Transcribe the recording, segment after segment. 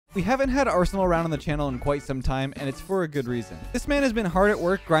We haven't had Arsenal around on the channel in quite some time, and it's for a good reason. This man has been hard at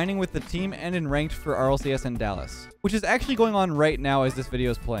work grinding with the team and in ranked for RLCS in Dallas, which is actually going on right now as this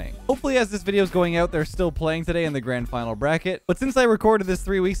video is playing. Hopefully as this video is going out, they're still playing today in the grand final bracket, but since I recorded this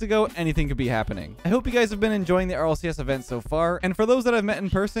 3 weeks ago, anything could be happening. I hope you guys have been enjoying the RLCS event so far, and for those that I've met in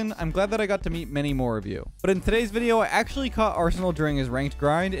person, I'm glad that I got to meet many more of you. But in today's video, I actually caught Arsenal during his ranked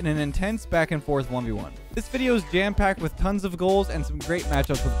grind in an intense back and forth 1v1. This video is jam-packed with tons of goals and some great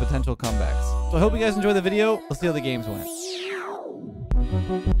matchups with potential comebacks. So I hope you guys enjoy the video. Let's see how the games went.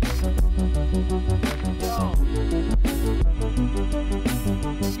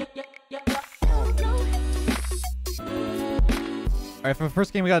 Alright, for the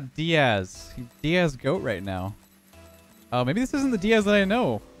first game we got Diaz. Diaz GOAT right now. Oh, maybe this isn't the Diaz that I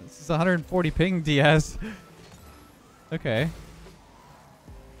know. This is 140 ping Diaz. Okay.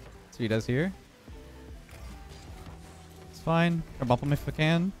 So he does here. Fine. I'll bump him if I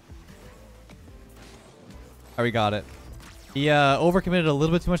can. Oh, we got it. He overcommitted a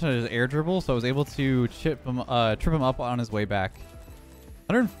little bit too much on his air dribble, so I was able to trip him up on his way back.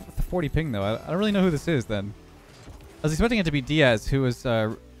 140 ping though. I don't really know who this is then. I was expecting it to be Diaz, who was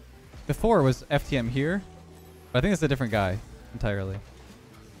before was FTM here, but I think it's a different guy entirely.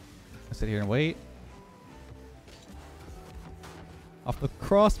 I'll sit here and wait. Off the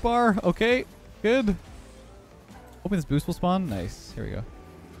crossbar. Okay, good. Hoping this boost will spawn. Nice. Here we go.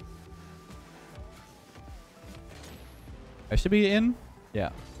 I should be in. Yeah.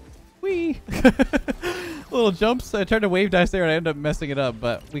 Whee! Little jumps. I tried to wave dash there and I ended up messing it up,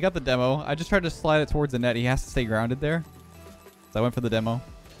 but we got the demo. I just tried to slide it towards the net. He has to stay grounded there. So I went for the demo.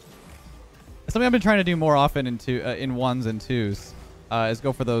 Something I've been trying to do more often in ones and twos is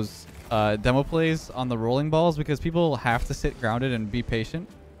go for those demo plays on the rolling balls because people have to sit grounded and be patient.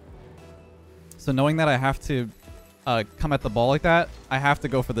 So knowing that I have to come at the ball like that, I have to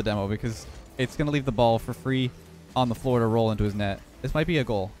go for the demo because it's going to leave the ball for free on the floor to roll into his net. This might be a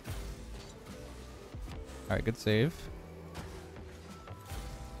goal. All right, good save.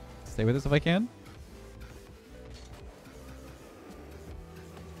 Stay with this if I can.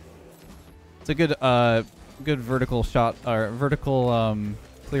 It's a good good vertical shot, or vertical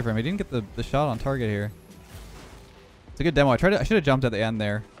clear frame. I didn't get the shot on target here. It's a good demo. I should have jumped at the end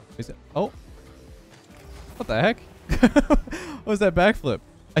there. Oh. What the heck? What was that backflip?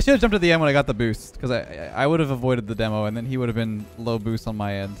 I should have jumped at the end when I got the boost because I would have avoided the demo and then he would have been low boost on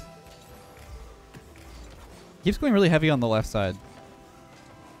my end. Keeps going really heavy on the left side.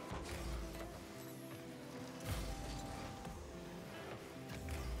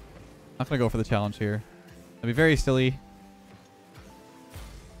 Not gonna go for the challenge here. That'd be very silly.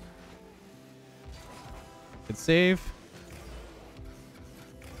 Good save.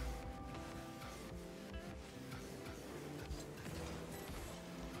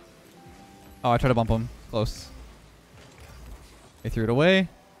 Oh, I tried to bump him. Close. They threw it away.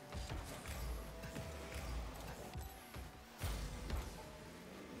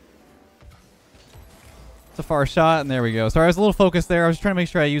 It's a far shot, and there we go. Sorry, I was a little focused there. I was trying to make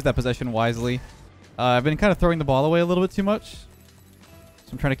sure I used that possession wisely. I've been kind of throwing the ball away a little bit too much.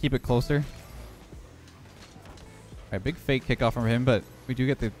 So I'm trying to keep it closer. All right, big fake kickoff from him, but we do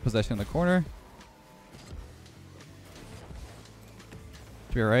get the possession in the corner.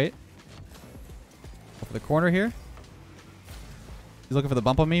 Should be all right. The corner here. He's looking for the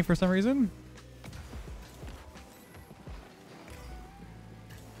bump on me for some reason.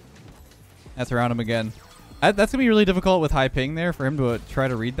 That's around him again. That's going to be really difficult with high ping there for him to try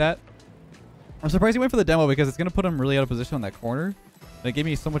to read that. I'm surprised he went for the demo because it's going to put him really out of position on that corner. And it gave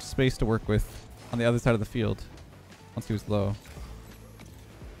me so much space to work with on the other side of the field once he was low. All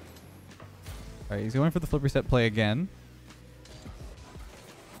right, he's going for the flip reset play again.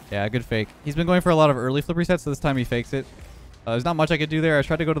 Yeah, good fake. He's been going for a lot of early flip resets, so this time he fakes it. There's not much I could do there. I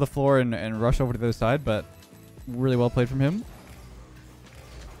tried to go to the floor and rush over to the other side, but really well played from him.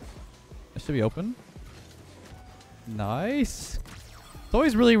 That should be open. Nice. It's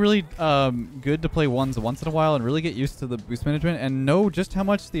always really, really good to play ones once in a while and really get used to the boost management and know just how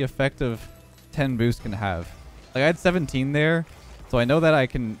much the effect of 10 boost can have. Like I had 17 there, so I know that I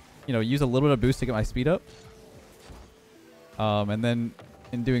can, use a little bit of boost to get my speed up. And then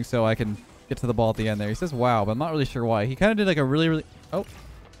in doing so, I can get to the ball at the end there. He says, wow, but I'm not really sure why. He kind of did like a really... Oh.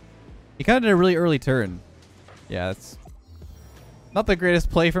 He kind of did a really early turn. Yeah, that's not the greatest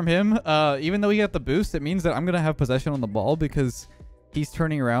play from him. Even though he got the boost, it means that I'm going to have possession on the ball because he's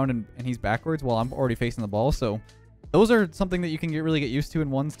turning around and he's backwards while I'm already facing the ball. So those are something that you can really get used to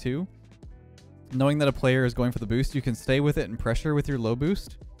in ones too. Knowing that a player is going for the boost, you can stay with it and pressure with your low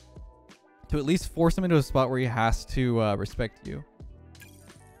boost to at least force him into a spot where he has to respect you.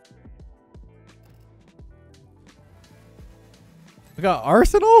 We got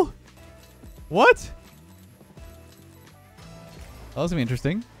Arsenal? What? Oh, this is gonna be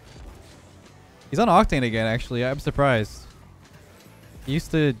interesting. He's on Octane again, actually. I'm surprised. He used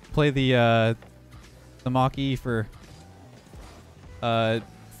to play the Mach-E for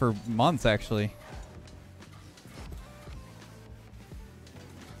months, actually.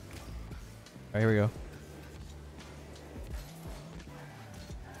 All right, here we go.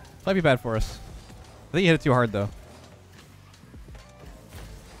 Might be bad for us. I think you hit it too hard, though.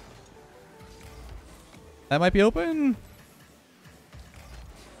 That might be open.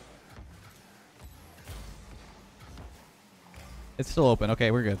 It's still open.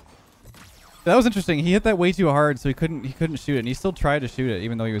 Okay, we're good. That was interesting. He hit that way too hard, so he couldn't shoot it, and he still tried to shoot it,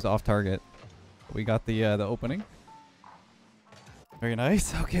 even though he was off target. But we got the opening. Very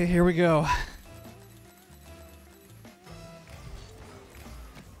nice. Okay, here we go.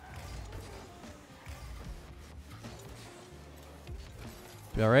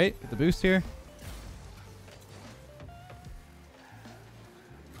 Be all right. Get the boost here.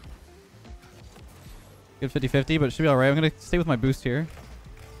 Good 50-50, but it should be all right. I'm gonna stay with my boost here.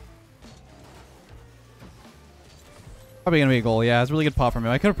 Probably gonna be a goal. Yeah, it's a really good pop from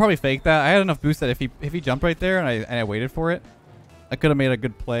him. I could have probably faked that. I had enough boost that if he jumped right there and I waited for it, I could have made a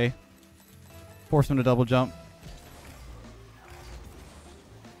good play. Force him to double jump.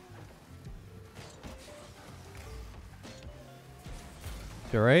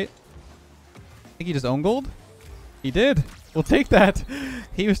 All right. I think he just owned gold. He did. We'll take that.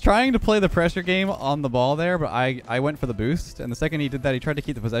 He was trying to play the pressure game on the ball there, but I went for the boost. And the second he did that, he tried to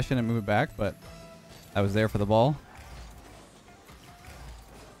keep the possession and move it back, but I was there for the ball.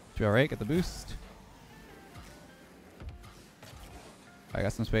 Should be all right. Get the boost. I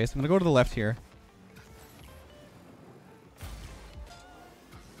got some space. I'm going to go to the left here.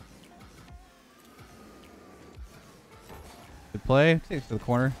 Good play. Take it to the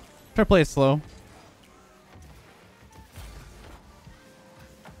corner. Try to play it slow.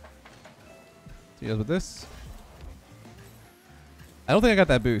 See, he does with this. I don't think I got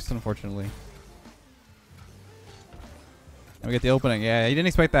that boost, unfortunately. And we get the opening. Yeah, he didn't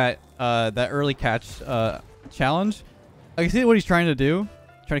expect that that early catch challenge. I can see what he's trying to do.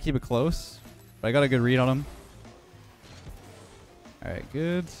 Trying to keep it close. But I got a good read on him. Alright,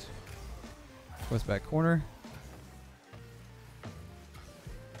 good. West back corner.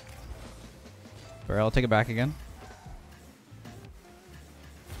 Sorry, I'll take it back again.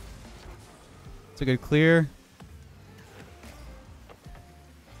 It's a good clear.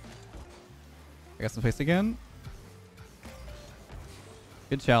 I got some space again.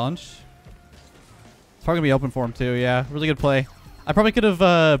 Good challenge. It's probably going to be open for him too. Yeah, really good play. I probably could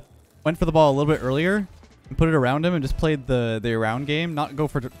have went for the ball a little bit earlier and put it around him and just played the around game, not go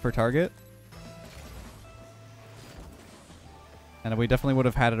for target. And we definitely would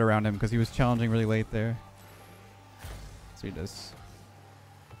have had it around him because he was challenging really late there. So he does.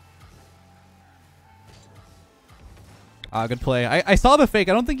 Ah, good play. I saw the fake.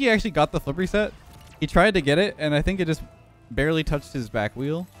 I don't think he actually got the flip reset. He tried to get it, and I think it just barely touched his back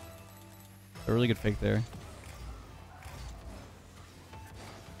wheel. A really good fake there.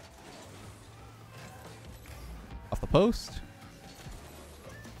 Off the post.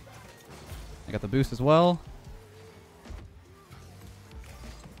 I got the boost as well.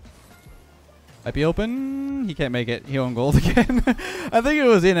 Might be open. He can't make it. He owned gold again. I think it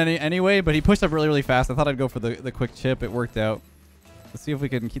was in anyway, but he pushed up really, really fast. I thought I'd go for the quick chip. It worked out. Let's see if we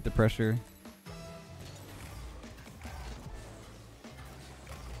can keep the pressure.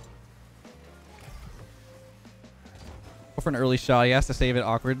 Go for an early shot. He has to save it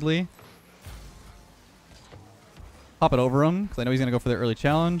awkwardly. Pop it over him because I know he's going to go for the early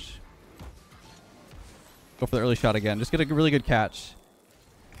challenge. Go for the early shot again. Just get a really good catch.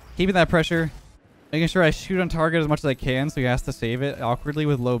 Keeping that pressure. Making sure I shoot on target as much as I can, so he has to save it awkwardly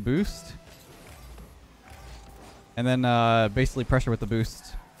with low boost. And then basically pressure with the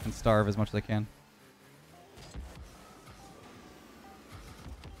boost and starve as much as I can.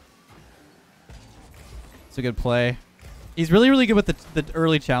 It's a good play. He's really, really good with the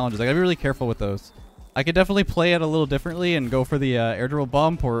early challenges. I gotta be really careful with those. I could definitely play it a little differently and go for the air dribble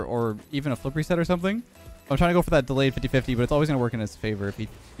bump or even a flip reset or something. I'm trying to go for that delayed 50-50, but it's always going to work in his favor if he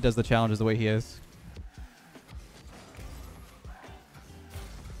does the challenges the way he is.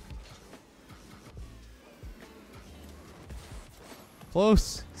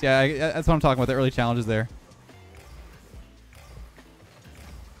 Close. So yeah, that's what I'm talking about, the early challenges there.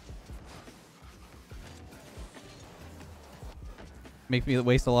 Make me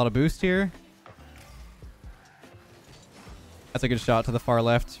waste a lot of boost here. That's a good shot to the far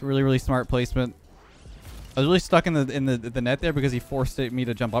left. Really, really smart placement. I was really stuck in the net there because he forced me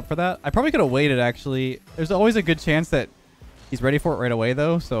to jump up for that. I probably could have waited, actually. There's always a good chance that he's ready for it right away,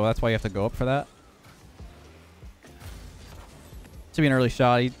 though, so that's why you have to go up for that. Should be an early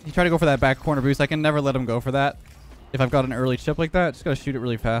shot. He tried to go for that back corner boost. I can never let him go for that. If I've got an early chip like that, just gotta shoot it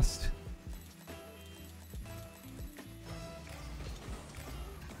really fast.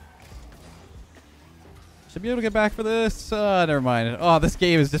 Should be able to get back for this. Never mind. Oh, this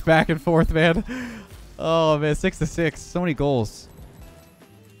game is just back and forth, man. Oh, man. 6-6. So many goals.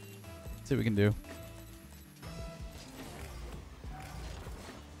 Let's see what we can do.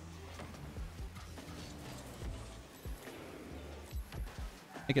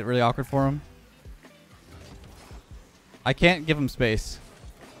 Make it really awkward for him. I can't give him space.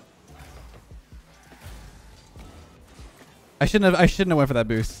 I shouldn't have went for that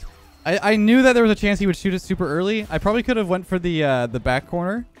boost. I knew that there was a chance he would shoot it super early. I probably could have went for the back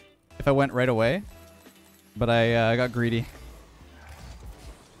corner if I went right away, but I got greedy.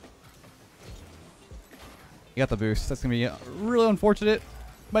 You got the boost. That's gonna be really unfortunate.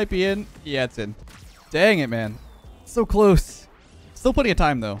 Might be in. Yeah, it's in. Dang it, man. So close. Still plenty of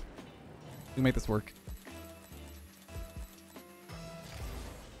time though. We can make this work.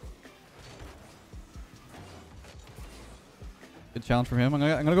 Good challenge from him. I'm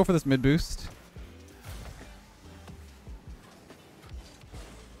gonna go for this mid boost.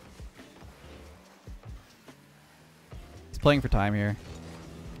 He's playing for time here.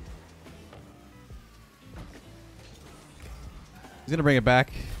 He's gonna bring it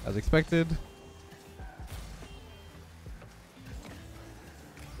back as expected.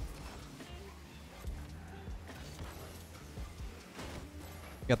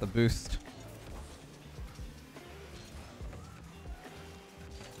 Got the boost.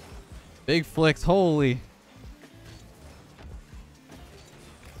 Big flicks, holy.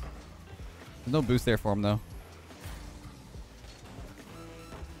 There's no boost there for him though.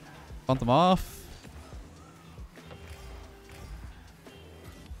 Bumped him off.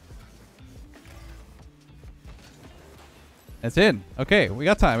 It's in. Okay, we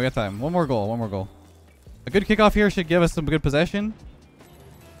got time. We got time. One more goal. One more goal. A good kickoff here should give us some good possession.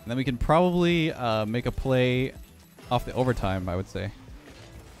 And then we can probably make a play off the overtime, I would say.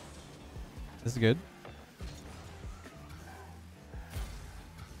 This is good.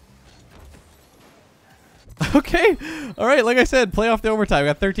 Okay. All right. Like I said, play off the overtime. We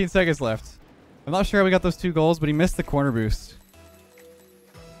got 13 seconds left. I'm not sure how we got those 2 goals, but he missed the corner boost.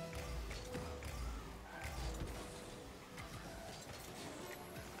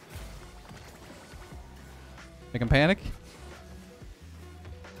 Make him panic.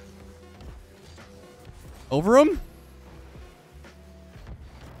 Over him?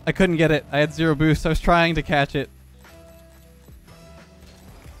 I couldn't get it. I had 0 boost. I was trying to catch it.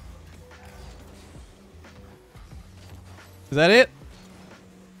 Is that it?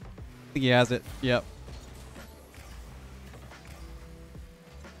 I think he has it. Yep.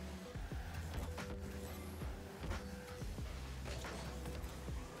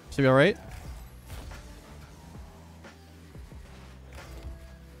 Should be alright.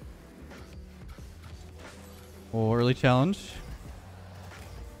 Oh, early challenge.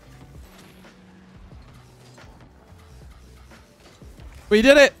 We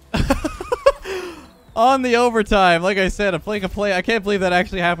did it! On the overtime. Like I said, I'm playing a play. I can't believe that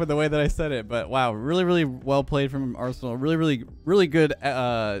actually happened the way that I said it. But wow, really, really well played from Arsenal. Really, really, really good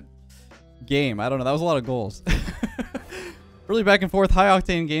game. I don't know. That was a lot of goals. Really back and forth. High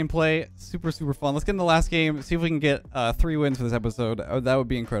octane gameplay. Super, super fun. Let's get in the last game. See if we can get 3 wins for this episode. That would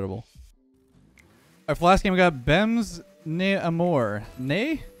be incredible. All right, for last game, we got Bems Ne Amor.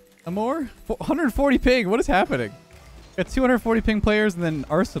 Ne Amor? 140 ping. What is happening? We got 240 ping players and then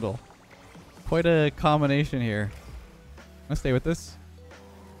Arsenal. Quite a combination here. I'm gonna stay with this.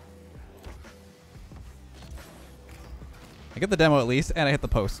 I get the demo at least, and I hit the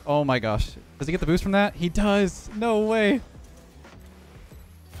post. Oh my gosh. Does he get the boost from that? He does. No way.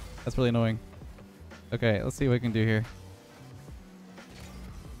 That's really annoying. Okay, let's see what we can do here.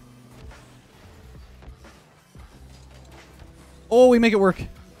 Oh, we make it work.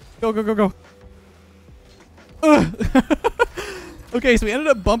 Go, go, go, go. Okay, so we ended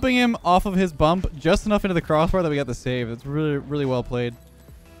up bumping him off of his bump just enough into the crossbar that we got the save. It's really, really well played.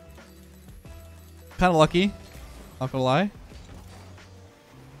 Kind of lucky. Not gonna lie.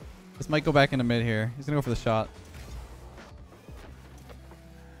 This might go back into mid here. He's gonna go for the shot.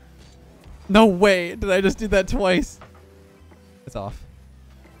 No way! Did I just do that twice? It's off.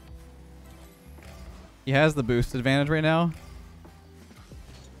 He has the boost advantage right now.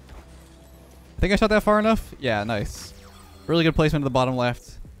 I think I shot that far enough. Yeah, nice. Really good placement to the bottom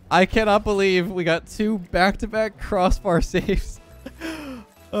left. I cannot believe we got 2 back-to-back crossbar saves.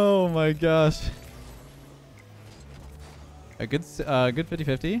 Oh my gosh. A good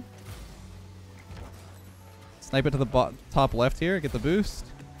 50-50. Snipe it to the top left here. Get the boost.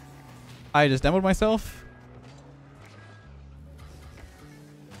 I just demoed myself.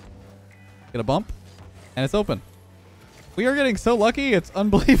 Get a bump. And it's open. We are getting so lucky. It's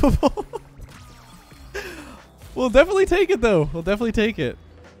unbelievable. We'll definitely take it, though. We'll definitely take it.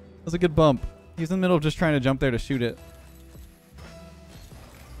 That was a good bump. He's in the middle of just trying to jump there to shoot it.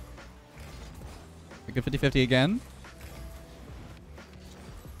 A good 50-50 again.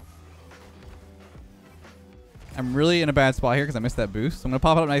 I'm really in a bad spot here because I missed that boost. So I'm going to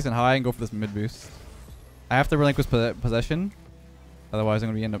pop it up nice and high and go for this mid boost. I have to relinquish possession. Otherwise,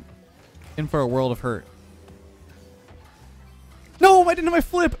 I'm going to be in for a world of hurt. No, I didn't have my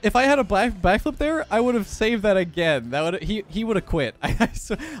flip. If I had a backflip there, I would have saved that again. That would he would have quit.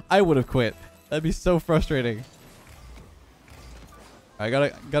 I would have quit. That'd be so frustrating. I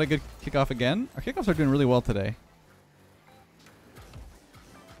got a good kickoff again. Our kickoffs are doing really well today.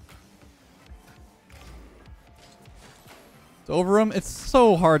 So over him, it's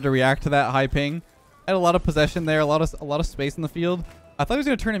so hard to react to that high ping. I had a lot of possession there, a lot of space in the field. I thought he was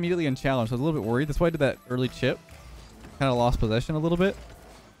going to turn immediately and challenge, so I was a little bit worried. That's why I did that early chip. Kind of lost possession a little bit,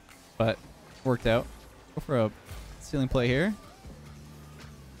 but worked out. Go for a ceiling play here.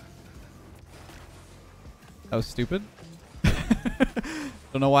 That was stupid.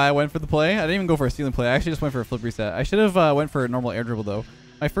 Don't know why I went for the play. I didn't even go for a ceiling play. I actually just went for a flip reset. I should have went for a normal air dribble though.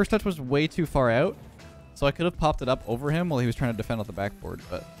 My first touch was way too far out, so I could have popped it up over him while he was trying to defend off the backboard.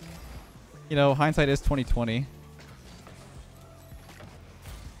 But you know, hindsight is 20/20.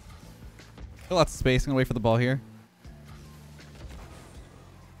 Got lots of space. I'm gonna wait for the ball here.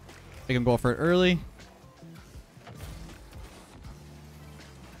 Make him go for it early.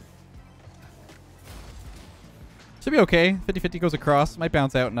 Should be okay. 50-50 goes across. Might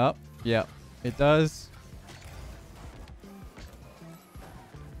bounce out and up. Yeah, it does.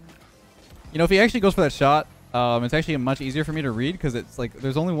 You know, if he actually goes for that shot, it's actually much easier for me to read because it's like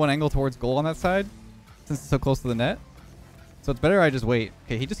there's only one angle towards goal on that side since it's so close to the net. So it's better I just wait.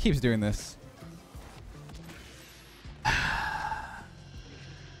 Okay, he just keeps doing this.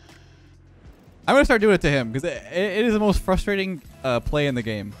 I'm going to start doing it to him because it is the most frustrating play in the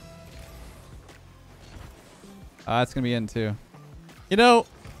game. That's going to be in too. You know,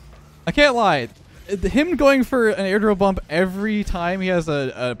 I can't lie. Him going for an air dribble bump every time he has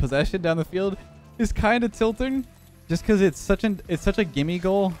a possession down the field is kind of tilting just because it's such a gimme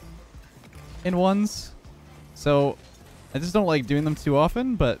goal in ones. So I just don't like doing them too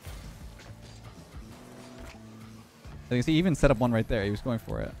often, but I think he even set up one right there. He was going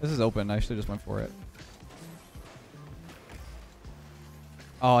for it. This is open. I should have just went for it.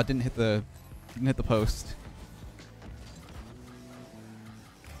 Oh, it didn't hit the post.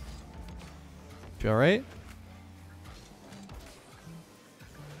 You all right?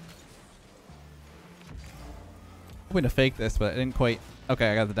 Hoping to fake this, but I didn't quite.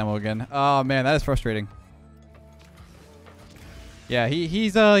 Okay, I got the demo again. Oh man, that is frustrating. Yeah,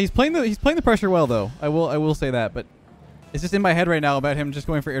 he's playing the pressure well though. I will say that, but it's just in my head right now about him just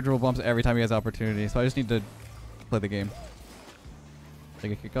going for air dribble bumps every time he has opportunity. So I just need to play the game.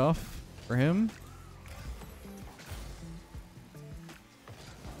 Take a kickoff for him.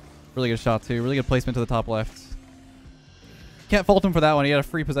 Really good shot too. Really good placement to the top left. Can't fault him for that one. He had a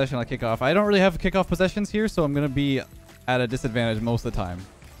free possession on kickoff. I don't really have kickoff possessions here, so I'm going to be at a disadvantage most of the time.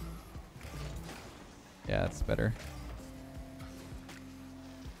 Yeah, that's better.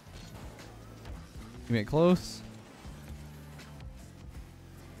 Keep it close.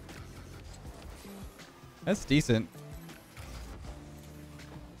 That's decent.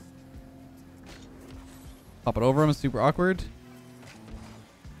 Pop it over him. Super awkward.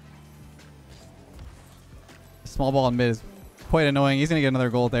 Small ball in mid is quite annoying. He's gonna get another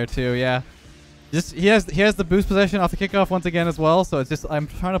goal there too. Yeah, just he has the boost possession off the kickoff once again as well. So it's just I'm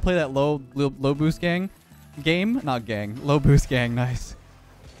trying to play that low boost low boost gang. Nice.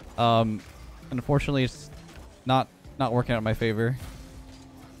 And unfortunately, it's not working out in my favor.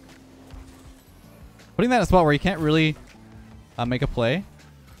 Putting that in a spot where you can't really make a play.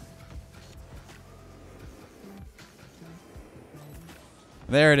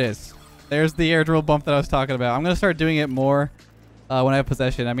 There it is. There's the air dribble bump that I was talking about. I'm going to start doing it more when I have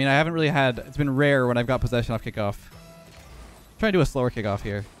possession. I mean, I haven't really had... It's been rare when I've got possession off kickoff. Try to do a slower kickoff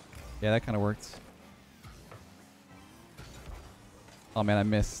here. Yeah, that kind of worked. Oh, man, I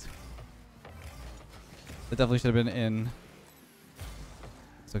missed. It definitely should have been in.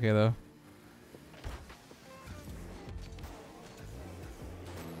 It's okay, though.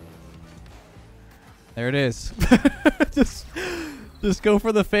 There it is. Just go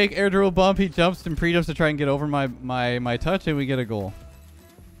for the fake air dribble bump. He jumps and pre-jumps to try and get over my touch, and we get a goal.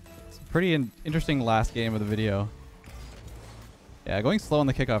 It's a pretty interesting last game of the video. Yeah, going slow on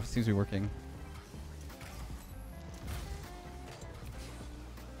the kickoff seems to be working.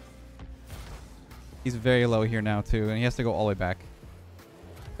 He's very low here now too, and he has to go all the way back.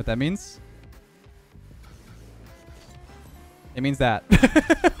 What that means? It means that.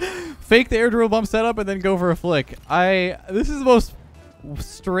 Fake the air dribble bump setup and then go for a flick. This is the most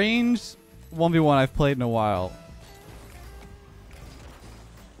strange 1v1 I've played in a while.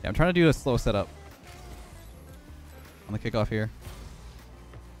 Yeah, I'm trying to do a slow setup on the kickoff here.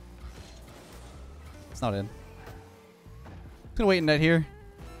 It's not in. Just gonna wait in net here.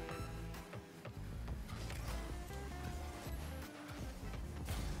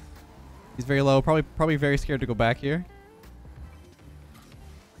 He's very low, probably very scared to go back here.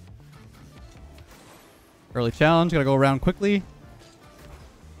 Early challenge, gotta go around quickly.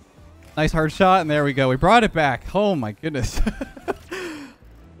 Nice hard shot, and there we go. We brought it back. Oh my goodness.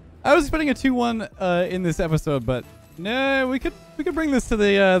 I was expecting a 2-1 in this episode, but no, we could bring this to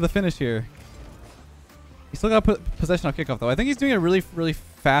the finish here. He still got possession off kickoff though. I think he's doing a really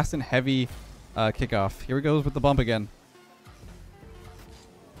fast and heavy kickoff. Here we go with the bump again.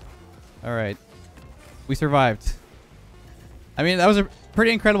 All right, we survived. I mean, that was a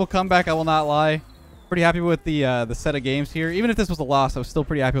pretty incredible comeback. I will not lie. Pretty happy with the set of games here. Even if this was a loss, I was still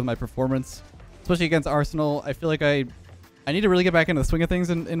pretty happy with my performance, especially against Arsenal. I feel like I need to really get back into the swing of things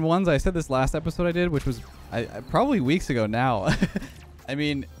in ones. I said this last episode I did, which was probably weeks ago now. I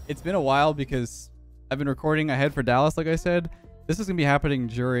mean, it's been a while because I've been recording ahead for Dallas, like I said. This is gonna be happening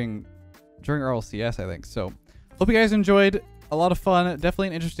during RLCS, I think. So, hope you guys enjoyed. A lot of fun. Definitely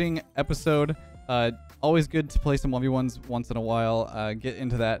an interesting episode. Always good to play some 1v1s once in a while. Get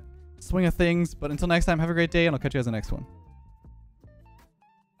into that swing of things. But until next time, have a great day, and I'll catch you guys in the next one.